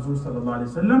بعد حضور صلی اللہ علیہ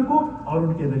وسلم کو اور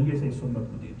ان کے ذریعے سے اس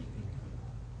امت کو دے دی.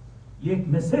 یہ ایک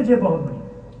میسج ہے بہت بڑی.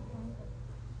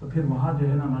 تو پھر وہاں جو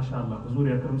ہے نا ماشاءاللہ حضور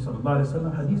اکرم صلی اللہ علیہ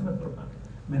وسلم حدیث میں پڑھا,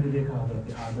 میں نے دیکھا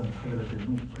حضرت آدم, حضرت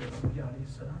نوح علیہ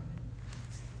السلام,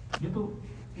 یہ تو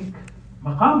ایک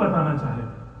مقام بتانا چاہ رہے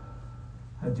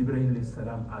تھے. جبرائیل علیہ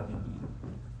السلام آگے کی.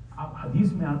 اب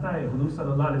حدیث میں آتا ہے حضور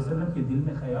صلی اللہ علیہ وسلم کے دل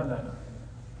میں خیال آیا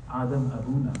آدم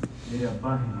ابونا, میرے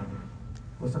ابا ہیں,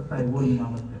 ہو سکتا ہے وہ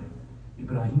امامت کرے.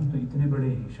 ابراہیم تو اتنے بڑے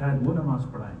ہیں, شاید وہ نماز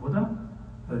پڑھائیں. ہوتا نا,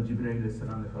 حضرت جبرائیل علیہ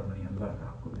السلام نے فرمایا اللہ کا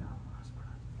آپ کو یہاں نماز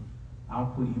پڑھائیں,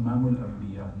 آپ کو امام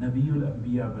الانبیاء, نبی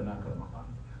الانبیاء بنا کر مقام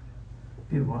دیا.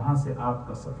 پھر وہاں سے آپ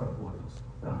کا سفر ہوا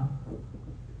دوستوں, کہاں؟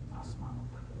 آسمانوں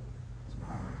پر.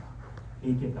 سبحان اللہ,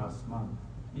 ایک ایک آسمان,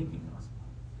 ایک ایک آسمان.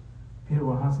 پھر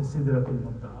وہاں سے سدرۃ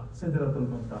المنتہا, سدرۃ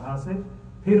المنتہا سے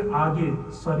پھر آگے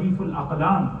صریف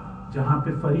الاقلام, جہاں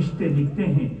پہ فرشتے لکھتے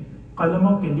ہیں.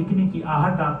 قلموں کے لکھنے کی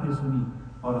آہٹ آپ نے سنی,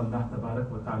 اور اللہ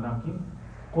تبارک و تعالیٰ کے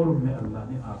قرب میں اللہ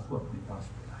نے آپ کو اپنے پاس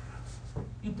بلایا.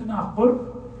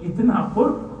 اتنا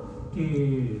قرب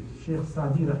کہ شیخ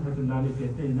سعدی رحمۃ اللہ علیہ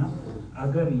کہتے ہیں نا،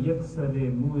 اگر یک سر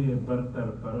موئے برتر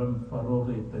پرم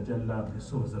فروغ تجلا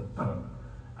بسوزت پرم،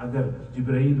 اگر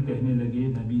جبرائیل کہنے لگے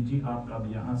نبی جی آپ اب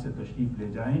یہاں سے تشریف لے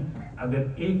جائیں، اگر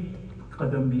ایک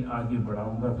قدم بھی آگے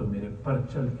بڑھاؤں گا تو میرے پر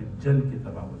چل کے جل کے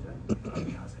تباہ ہو جائیں گے، اب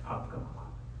یہاں سے آپ کا مقام۔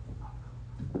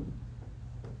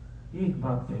 ایک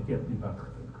بات کہہ کے اپنی بات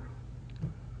ختم کروں۔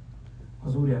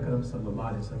 حضور اکرم صلی اللہ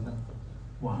علیہ وسلم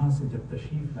وہاں سے جب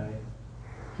تشریف لائے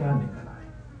کیا لے کر آئے؟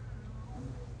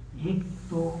 ایک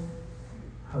تو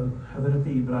حضرت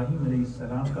ابراہیم علیہ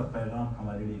السلام کا پیغام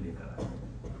ہمارے لیے لے کر آئے۔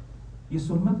 اس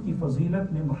امت کی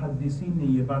فضیلت میں محدثین نے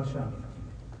یہ بات شامل کی،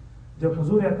 جب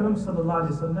حضور اکرم صلی اللہ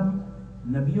علیہ وسلم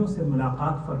نبیوں سے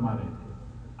ملاقات فرما رہے تھے،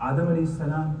 آدم علیہ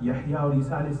السلام، یحییٰ اور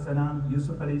عیسیٰ علیہ السلام،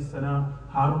 یوسف علیہ السلام،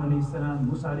 ہارون علیہ السلام،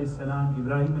 موسیٰ علیہ السلام،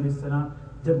 ابراہیم علیہ السلام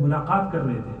جب ملاقات کر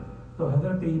رہے تھے تو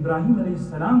حضرت ابراہیم علیہ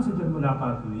السلام سے جب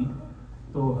ملاقات ہوئی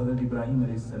تو حضرت ابراہیم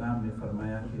علیہ السلام نے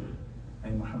فرمایا کہ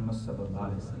اے محمد صلی اللہ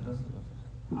علیہ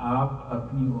وسلم، آپ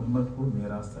اپنی امت کو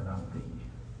میرا سلام کہیے۔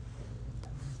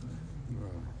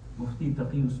 مفتی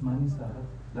تقی عثمانی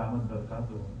صاحب دعوت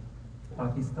برکات ہو،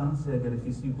 پاکستان سے اگر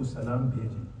کسی کو سلام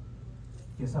بھیجیں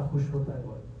کیسا خوش ہوتا ہے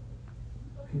وہ،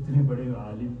 اتنے بڑے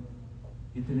عالم،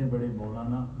 اتنے بڑے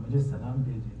مولانا مجھے سلام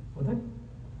بھیجیں، ہوتا ہے۔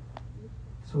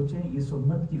 سوچیں اس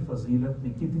امت کی فضیلت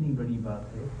میں کتنی بڑی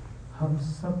بات ہے، ہم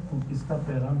سب کو کس کا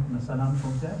پیغام سلام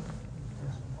پہنچائے؟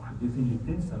 محدثین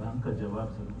لکھتے ہیں سلام کا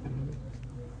جواب ضرور دیں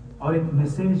اور ایک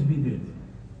میسیج بھی دے دیں۔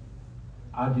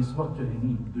 آج اس وقت جو ہے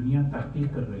نہیں، دنیا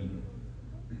تحقیق کر رہی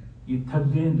ہے، یہ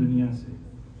تھک گئے دنیا سے،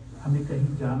 ہمیں کہیں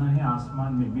جانا ہے،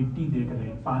 آسمان میں مٹی دیکھ رہے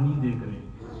ہیں، پانی دیکھ رہے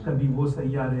ہیں، کبھی وہ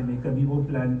سیارے میں، کبھی وہ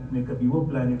پلانٹ میں، کبھی وہ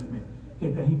پلانٹ میں،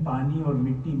 کہ کہیں پانی اور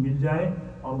مٹی مل جائے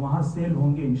اور وہاں سیل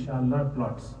ہوں گے انشاءاللہ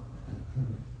پلاٹس۔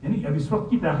 یعنی اب اس وقت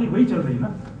کی تحقیق وہی چل رہی ہے نا،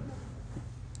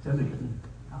 چل رہی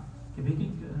ہے کہ بھئی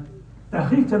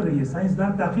تحقیق چل رہی ہے،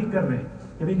 سائنسدان تحقیق کر رہے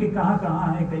ہیں کہ بھئی کہ کہاں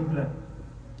کہاں ہے کئی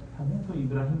پلانٹ۔ ہمیں تو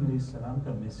ابراہیم علیہ السلام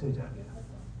کا میسیج آ گیا،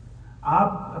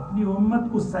 آپ اپنی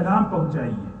امت کو سلام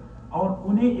پہنچائیے اور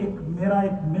انہیں میرا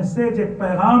ایک میسیج، ایک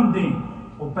پیغام دیں۔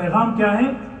 وہ پیغام کیا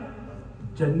ہے؟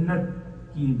 جنت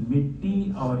کی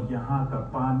مٹی اور یہاں کا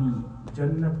پانی،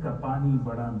 جنت کا پانی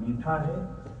بڑا میٹھا ہے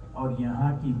اور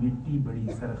یہاں کی مٹی بڑی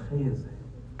زرخیز ہے۔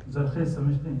 زرخیز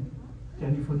سمجھتے ہیں؟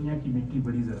 کیلیفورنیا کی مٹی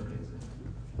بڑی زرخیز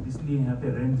ہے، اس لیے یہاں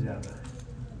پہ رینٹ زیادہ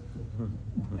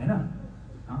ہے نا؟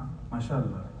 ہاں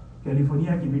ماشاءاللہ،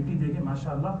 کیلیفورنیا کی مٹی دیکھیں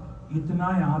ماشاءاللہ، اتنا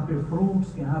یہاں پہ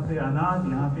فروٹس، یہاں پہ اناج،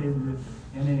 یہاں پہ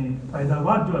یعنی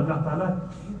پیداوار جو اللہ تعالیٰ،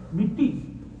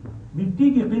 مٹی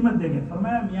کی قیمت دیکھیں،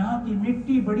 فرمایا یہاں کی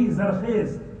مٹی بڑی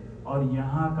زرخیز اور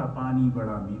یہاں کا پانی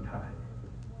بڑا میٹھا ہے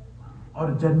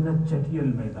اور جنت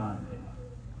چٹیل میدان ہے۔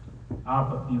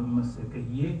 آپ اپنی امت سے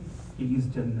کہیے کہ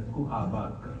اس جنت کو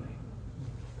آباد کر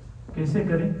لیں۔ کیسے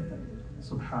کریں؟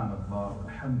 سبحان اللہ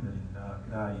الحمدللہ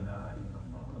لا الہ الا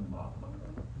اللہ اللہ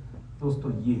اکبر۔ دوستو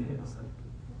یہ ہے اصل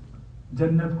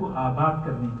جنت کو آباد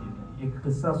کرنے کے لیے۔ ایک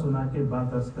قصہ سنا کے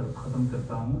بعد عرض کر ختم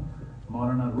کرتا ہوں۔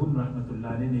 مولانا روم رحمۃ اللہ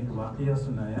علیہ نے ایک واقعہ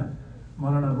سنایا۔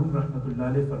 مولانا روم رحمۃ اللہ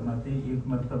علیہ فرماتے ایک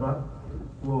مرتبہ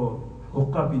وہ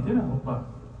حقہ پیتے نا،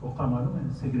 حقہ معلوم ہے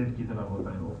سگریٹ کی طرح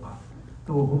ہوتا ہے حقہ،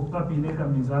 تو وہ حقہ پینے کا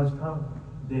مزاج تھا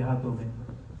دیہاتوں میں،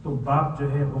 تو باپ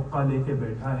جو ہے حقہ لے کے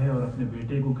بیٹھا ہے اور اپنے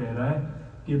بیٹے کو کہہ رہا ہے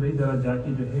کہ بھائی ذرا جا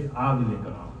کے جو ہے آگ لے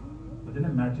کر آؤ، بولتے نا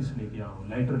میچز لے کے آؤ،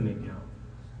 لائٹر لے کے آؤ۔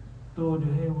 تو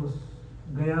جو ہے وہ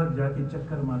گیا، جا کے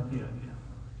چکر مار کے آ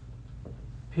گیا،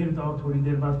 پھر تو تھوڑی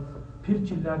دیر بعد پھر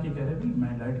چلا کے کہہ رہے بھائی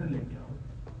میں لائٹر لے کے آؤ،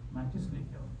 میچز لے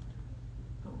کے آؤ،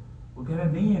 تو وہ کہہ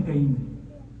رہا نہیں ہے کہیں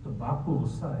نہیں۔ تو باپ کو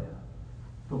غصہ آیا،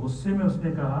 تو غصے میں اس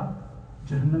نے کہا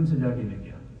جہنم سے جا کے لے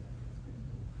گیا،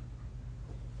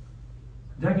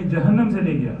 جا کے جہنم سے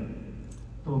لے گیا۔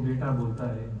 تو بیٹا بولتا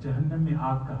ہے جہنم میں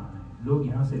آگ کہاں ہے، لوگ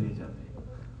یہاں سے لے جاتے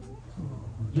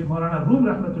ہیں۔ یہ مولانا روم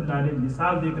رحمۃ اللہ علیہ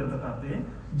مثال دے کر بتاتے ہیں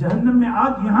جہنم میں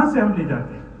آگ یہاں سے ہم لے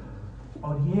جاتے ہیں۔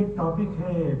 اور یہ ایک ٹاپک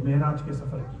ہے معراج کے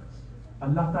سفر کی۔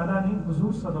 اللہ تعالیٰ نے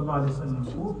حضور صلی اللہ علیہ وسلم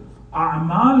کو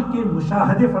اعمال کے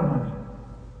مشاہدے فرما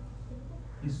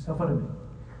دیے اس سفر میں۔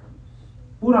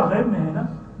 پورا غیب میں ہے نا،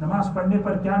 نماز پڑھنے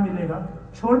پر کیا ملے گا،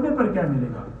 چھوڑنے پر کیا ملے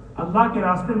گا، اللہ کے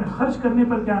راستے میں خرچ کرنے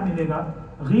پر کیا ملے گا،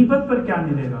 غیبت پر کیا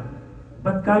ملے گا،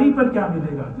 بدکاری پر کیا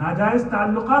ملے گا، ناجائز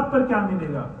تعلقات پر کیا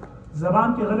ملے گا،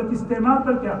 زبان کے غلط استعمال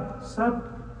پر کیا،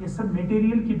 سب یہ سب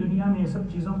میٹیریل کی دنیا میں یہ سب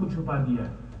چیزوں کو چھپا دیا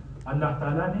ہے۔ اللہ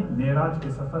تعالیٰ نے معراج کے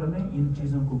سفر میں ان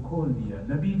چیزوں کو کھول دیا۔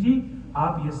 نبی جی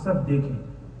آپ یہ سب دیکھیں،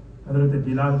 حضرت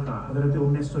بلال کا، حضرت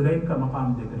ام سلیم کا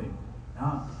مقام دیکھ رہے ہیں۔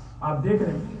 ہاں آپ دیکھ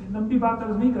رہے ہیں، لمبی بات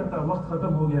عرض نہیں کرتا، وقت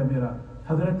ختم ہو گیا میرا۔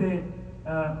 حضرت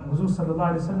حضور صلی اللہ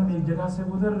علیہ وسلم ایک جگہ سے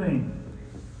گزر رہے ہیں،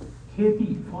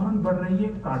 کھیتی فوراً بڑھ رہی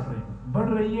ہے، کاٹ رہے ہیں، بڑھ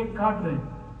رہی ہے، کاٹ رہے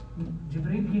ہیں۔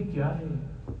 جبریل یہ کیا ہے؟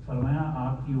 فرمایا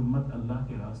آپ کی امت اللہ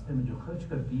کے راستے میں جو خرچ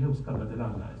کرتی ہے اس کا بدلہ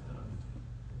اللہ اس طرح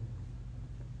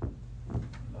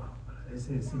اللہ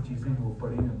ایسے ایسی چیزیں وہ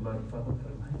پڑھیں، اللہ حفاظت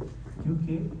فرمائے۔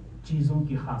 کیونکہ چیزوں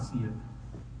کی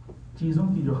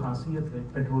جو خاصیت ہے،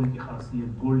 پیٹرول کی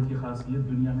خاصیت، گولڈ کی خاصیت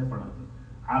دنیا میں پڑھاتے،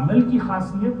 عمل کی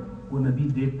خاصیت وہ نبی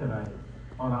دیکھ کر آئے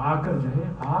اور آ کر جو ہے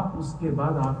آپ اس کے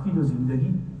بعد آپ کی جو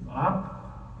زندگی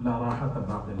آپ لا راحت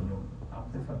بعد اليوم،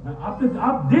 آپ نے فرمایا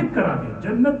آپ دیکھ کر آ گئے،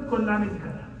 جنت کو اللہ نے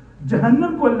دکھایا،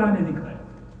 جہنم کو اللہ نے دکھایا،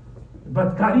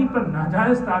 بدکاری پر،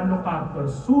 ناجائز تعلقات پر،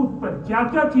 سود پر کیا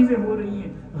کیا چیزیں ہو رہی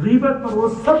ہیں، غیبت پر، وہ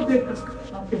سب دیکھ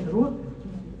کر آپ کے ضرورت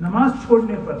ہے۔ نماز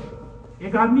چھوڑنے پر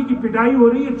ایک آدمی کی پٹائی ہو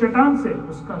رہی ہے چٹان سے،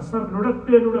 اس کا سر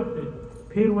لڑکتے لڑکتے،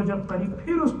 پھر وہ جب قریب،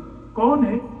 پھر اس کون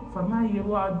ہے؟ فرمایا یہ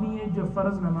وہ آدمی ہے جو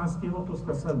فرض نماز کے وقت اس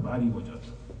کا سر بھاری ہو جاتا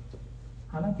ہے،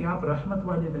 حالانکہ آپ رحمت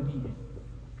والے نبی ہیں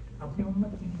اپنی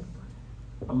امت کے لیے۔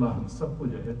 اللہ ہم سب کو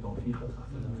جو ہے توفیق عطا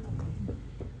فرمائے۔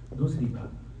 دوسری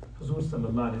بات، حضور صلی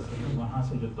اللہ علیہ وسلم وہاں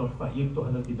سے جو تحفہ، ایک تو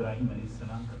حضرت ابراہیم علیہ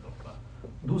السلام کا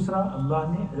تحفہ، دوسرا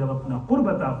اللہ نے جب اپنا قرب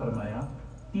عطا فرمایا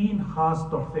 3 خاص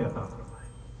تحفے عطا فرمائے۔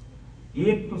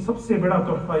 ایک تو سب سے بڑا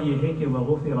تحفہ یہ ہے کہ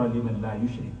وَغُفِرَ لِمَن لَا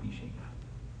يُشْرِكْ بِي شَيْئًا۔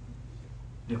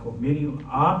 دیکھو میری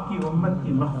آپ کی امت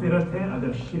کی مغفرت ہے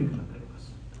اگر شرک نہ کرے، بس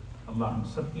اللہ ہم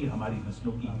سب کی، ہماری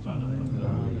نسلوں کی حفاظت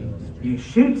کرے، یہ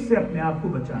شرک سے اپنے آپ کو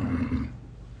بچانا ہے۔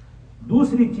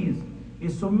 دوسری چیز،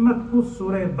 اس امت کو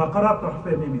سورہ بقرہ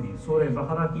تحفے میں ملی، سورہ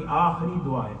بقرہ کی آخری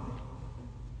 2 آیتیں۔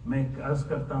 میں عرض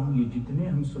کرتا ہوں یہ جتنے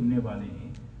ہم سننے والے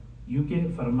ہیں، یوں کہ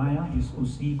فرمایا اس کو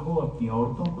سیکھو، اپنی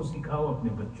عورتوں کو سکھاؤ، اپنے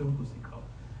بچوں کو سکھاؤ۔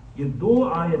 یہ 2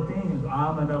 آیتیں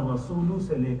آمن الرسول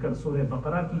سے لے کر سورہ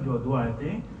بقرہ کی جو 2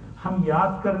 آیتیں ہم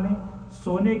یاد کر لیں،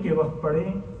 سونے کے وقت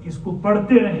پڑھیں، اس کو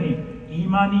پڑھتے رہیں،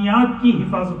 ایمانیات کی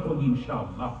حفاظت ہوگی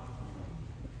انشاءاللہ۔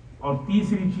 اور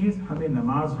تیسری چیز، ہمیں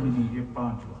نماز ملی ہے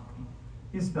 5 وقت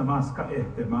کی، اس نماز کا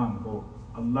اہتمام ہو،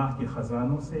 اللہ کے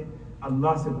خزانوں سے،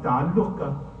 اللہ سے تعلق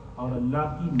کا اور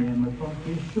اللہ کی نعمتوں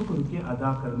کے شکر کے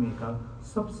ادا کرنے کا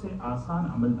سب سے آسان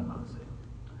عمل نماز ہے۔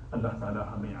 اللہ تعالی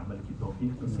ہمیں عمل کی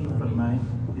توفیق نصیب فرمائے۔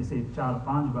 جیسے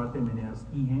 4-5 باتیں میں نے عرض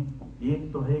کی ہیں، ایک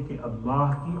تو ہے کہ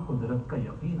اللہ کی قدرت کا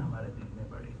یقین ہمارے دل میں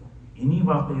بڑھے، انہی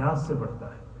واقعات سے بڑھتا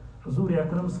ہے۔ حضور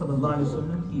اکرم صلی اللہ علیہ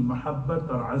وسلم کی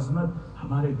محبت اور عظمت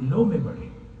ہمارے دلوں میں بڑھے۔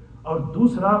 اور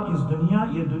دوسرا،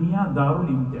 یہ دنیا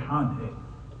دارالامتحان ہے،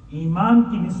 ایمان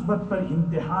کی نسبت پر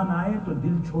امتحان آئے تو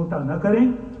دل چھوٹا نہ کریں،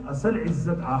 اصل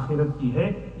عزت آخرت کی ہے،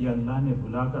 یہ اللہ نے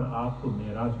بلا کر آپ کو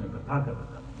معراج میں بتا کر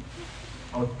رکھا۔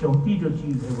 اور چوتھی جو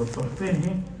چیز ہے وہ تحفے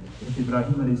ہیں،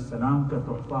 ابراہیم علیہ السلام کا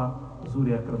تحفہ، حضور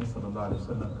اکرم صلی اللہ علیہ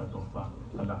وسلم کا تحفہ۔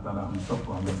 اللہ تعالی ہم سب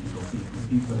کو عمل کی توفیق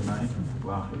نصیب فرمائے۔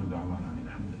 وآخر دعوانا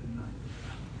الحمدللہ۔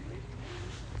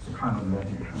 سبحان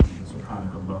اللہ وبحمدہ،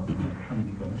 سبحانک اللہم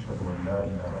وبحمدک، نشہد ان لا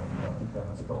الہ الا انت،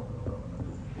 نستغفرک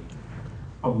ونتوب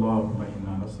الیک۔ اللہم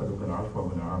انا نسألک العفو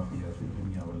والعافیہ فی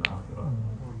الدنیا والآخرہ۔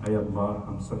 اے اللہ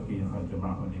ہم سب کے یہاں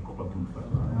جمع ہونے کو قبول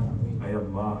فرما۔ اے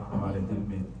اللہ ہمارے دل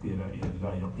میں تیرا اے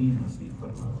اللہ یقین نصیب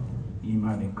فرما،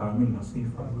 ایمان کامل نصیب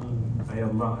فرما۔ اے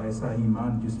اللہ ایسا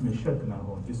ایمان جس میں شک نہ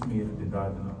ہو، جس میں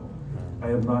ارتداد نہ ہو۔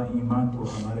 اے اللہ ایمان کو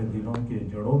ہمارے دلوں کے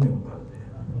جڑوں میں اتار دے۔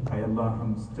 اے اللہ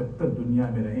ہم جب تک دنیا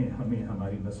میں رہیں ہمیں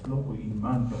ہماری نسلوں کو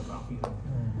ایمان پر باقی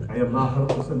رکھ۔ اے اللہ ہر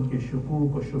قسم کے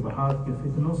شکوک و شبہات کے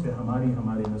فتنوں سے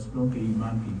ہماری نسلوں کے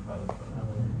ایمان کی حفاظت فرما،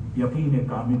 یقین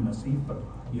کامل نصیب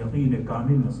فرما، یقین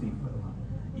کامل نصیب فرما،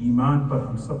 ایمان پر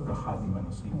ہم سب کا خاتمہ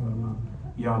نصیب فرما۔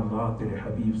 یا اللہ تیرے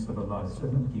حبیب صلی اللہ علیہ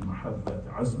وسلم کی محبت،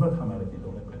 عظمت ہمارے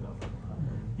دلوں میں پیدا فرما۔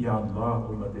 یا اللہ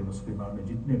امت مسلمہ میں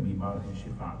جتنے بیمار ہیں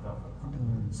شفا عطا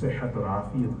فرما، صحت اور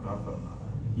عافیت عطا فرما۔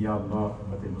 یا اللہ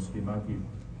امت مسلمہ کی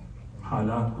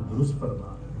حالات کو درست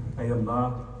فرما۔ اے اللہ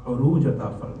عروج عطا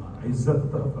فرما، عزت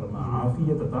عطا فرما،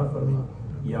 عافیت عطا فرما۔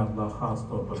 یا اللہ خاص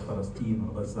طور پر فلسطین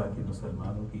اور غزہ کے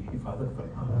مسلمانوں کی حفاظت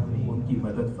فرما، ان کی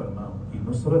مدد فرما، ان کی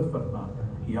نصرت فرما۔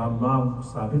 یا اللہ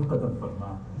ثابت قدم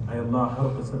فرما۔ اے اللہ ہر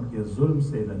قسم کے ظلم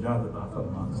سے نجات عطا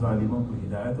فرما، ظالموں کو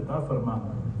ہدایت عطا فرما،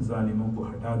 ظالموں کو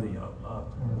ہٹا دے۔ یا اللہ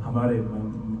ہمارے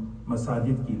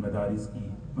مساجد کی، مدارس کی،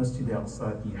 مسجد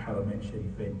اقصیٰ کی، حرمین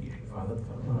شریفین کی حفاظت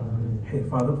فرما،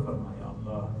 حفاظت فرما۔ یا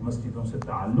اللہ مسجدوں سے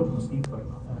تعلق نصیب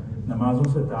فرما، نمازوں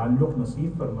سے تعلق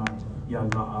نصیب فرما۔ یا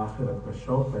اللہ آخرت کا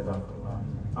شوق پیدا فرما،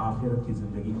 آخرت کی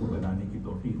زندگی کو بنانے کی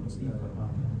توفیق نصیب فرما۔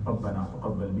 ربنا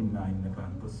تقبل منا انك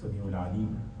انت السميع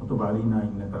العليم وتب علينا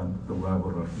انك انت التواب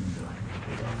الرحيم۔